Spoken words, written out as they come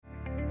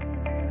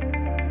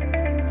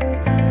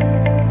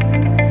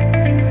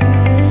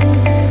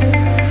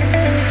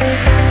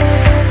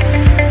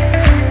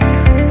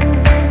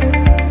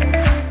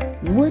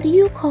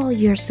you call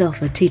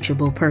yourself a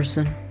teachable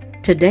person?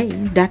 Today,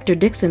 Dr.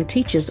 Dixon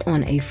teaches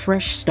on a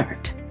fresh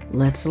start.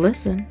 Let's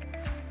listen.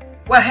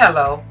 Well,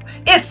 hello.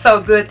 It's so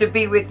good to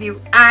be with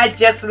you. I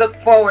just look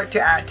forward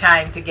to our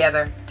time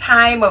together.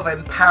 Time of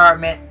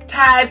empowerment.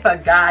 Time for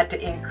God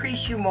to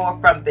increase you more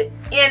from the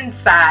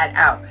inside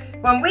out.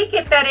 When we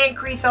get that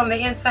increase on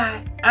the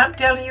inside, I'm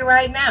telling you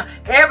right now,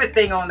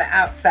 everything on the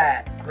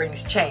outside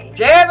brings change.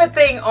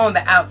 Everything on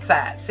the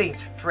outside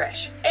seems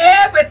fresh.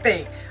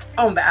 Everything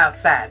on the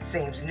outside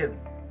seems new.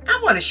 I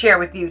want to share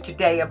with you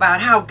today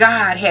about how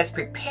God has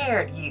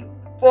prepared you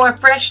for a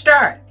fresh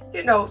start.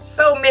 You know,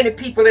 so many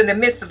people in the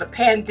midst of the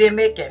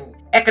pandemic and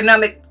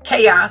economic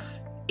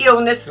chaos,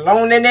 illness,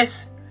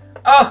 loneliness.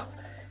 Oh,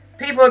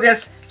 people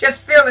just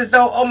feel as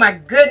though, oh my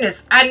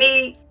goodness, I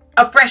need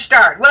a fresh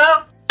start.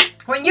 Well,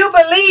 when you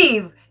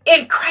believe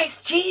in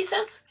Christ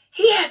Jesus,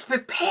 He has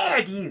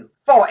prepared you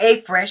for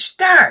a fresh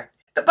start.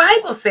 The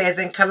Bible says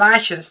in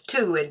Colossians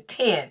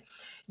 2:10,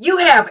 you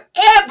have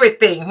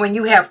everything when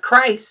you have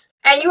Christ,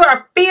 and you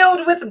are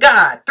filled with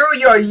God through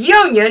your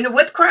union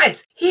with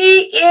Christ.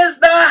 He is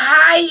the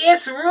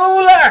highest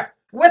ruler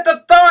with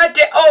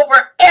authority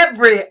over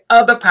every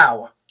other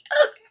power.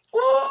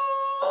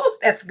 Ooh,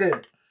 that's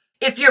good.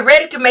 If you're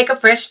ready to make a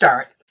fresh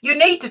start, you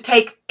need to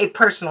take a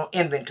personal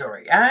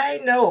inventory. I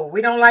know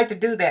we don't like to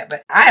do that,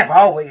 but I have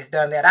always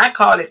done that. I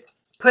call it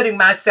putting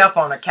myself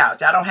on a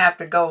couch. I don't have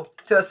to go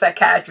to a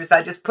psychiatrist.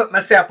 I just put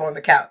myself on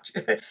the couch.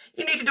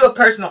 You need to do a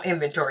personal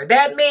inventory.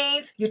 That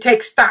means you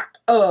take stock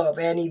of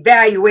and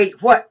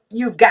evaluate what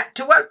you've got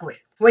to work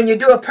with. When you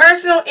do a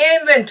personal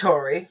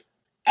inventory,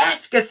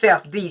 ask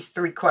yourself these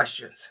 3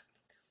 questions.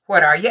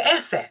 What are your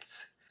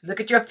assets?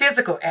 Look at your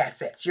physical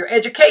assets, your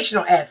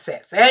educational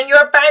assets, and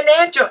your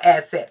financial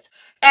assets.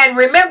 And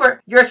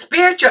remember your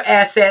spiritual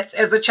assets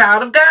as a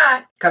child of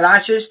God.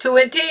 Colossians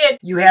 2:10,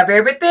 you have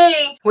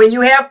everything when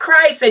you have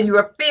Christ and you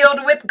are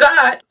filled with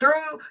God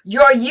through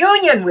your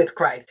union with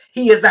Christ.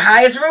 He is the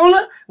highest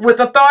ruler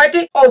with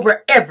authority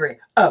over every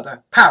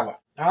other power.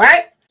 All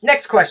right?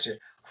 Next question.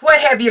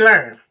 What have you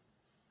learned?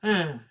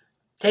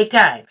 Take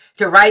time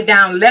to write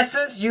down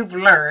lessons you've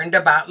learned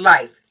about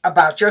life,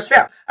 about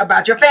yourself,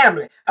 about your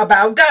family,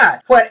 about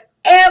God,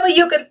 whatever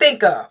you can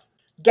think of.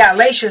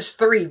 Galatians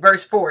 3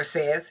 verse 4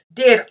 says,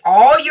 did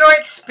all your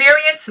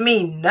experience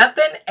mean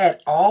nothing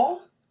at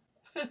all?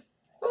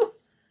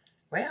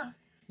 Well,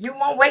 you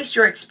won't waste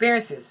your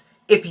experiences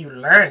if you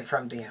learn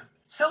from them.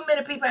 So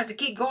many people have to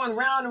keep going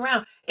round and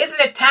round.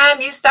 Isn't it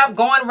time you stop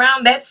going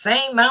around that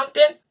same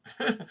mountain?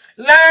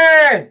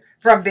 Learn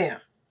from them.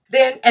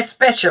 Then,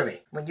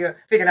 especially when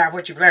you're figuring out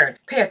what you've learned,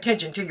 pay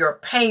attention to your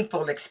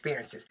painful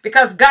experiences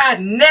because God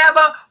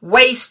never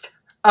wastes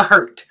a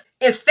hurt.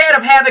 Instead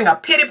of having a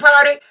pity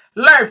party,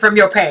 learn from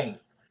your pain.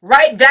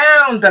 Write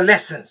down the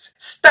lessons.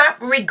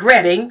 Stop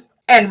regretting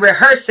and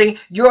rehearsing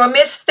your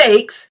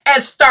mistakes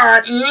and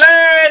start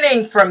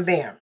learning from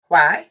them.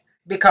 Why?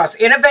 Because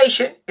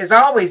innovation is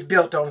always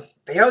built on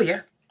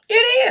failure.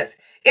 It is.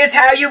 It's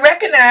how you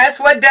recognize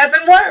what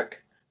doesn't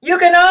work. You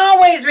can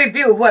always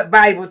review what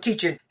Bible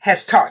teaching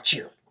has taught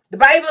you. The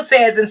Bible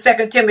says in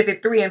 2 Timothy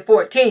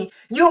 3:14,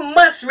 you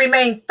must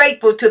remain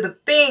faithful to the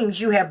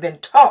things you have been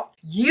taught.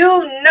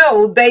 You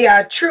know they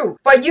are true,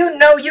 for you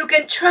know you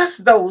can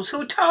trust those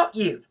who taught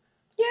you.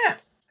 Yeah.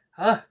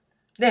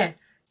 Then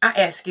I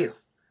ask you,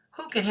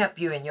 who can help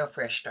you in your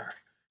fresh start?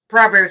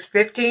 Proverbs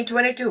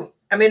 15:22.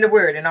 I'm in the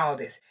word in all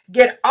this.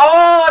 Get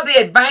all the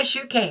advice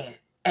you can,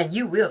 and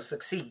you will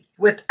succeed.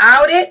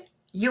 Without it,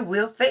 you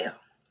will fail.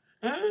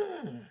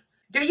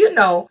 Do you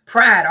know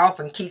pride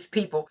often keeps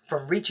people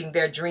from reaching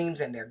their dreams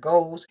and their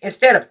goals?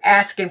 Instead of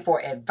asking for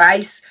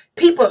advice,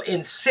 people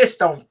insist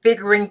on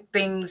figuring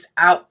things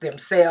out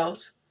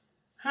themselves.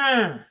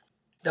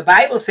 The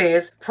Bible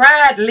says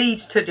pride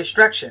leads to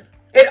destruction.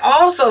 It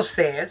also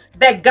says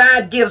that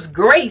God gives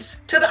grace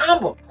to the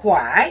humble.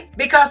 Why?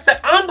 Because the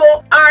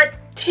humble are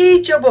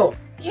teachable.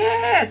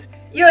 Yes,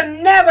 you're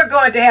never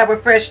going to have a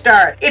fresh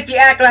start if you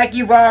act like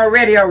you've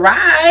already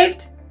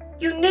arrived.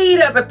 You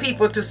need other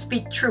people to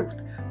speak truth,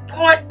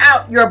 point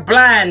out your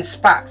blind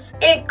spots,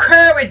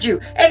 encourage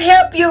you, and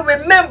help you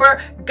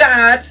remember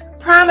God's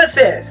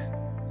promises.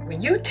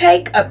 When you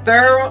take a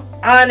thorough,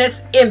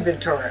 honest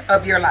inventory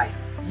of your life,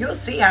 you'll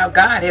see how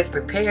God has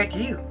prepared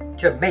you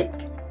to make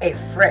a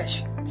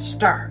fresh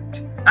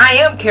start. I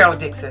am Carol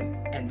Dixon,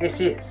 and this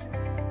is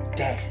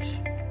Dash.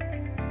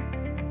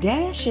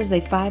 Dash is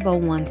a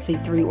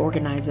 501c3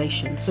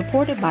 organization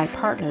supported by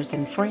partners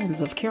and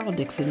friends of Carol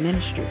Dixon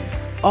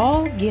Ministries.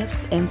 All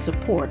gifts and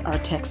support are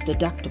tax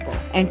deductible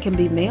and can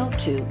be mailed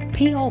to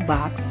P.O.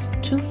 Box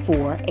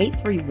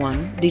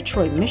 24831,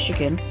 Detroit,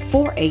 Michigan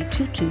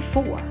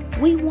 48224.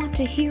 We want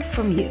to hear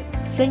from you.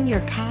 Send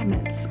your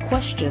comments,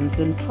 questions,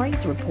 and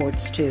praise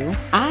reports to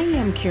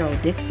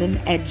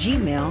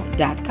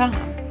IamCarolDixon@gmail.com.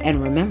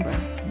 And remember,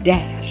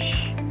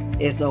 Dash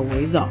is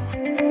always on.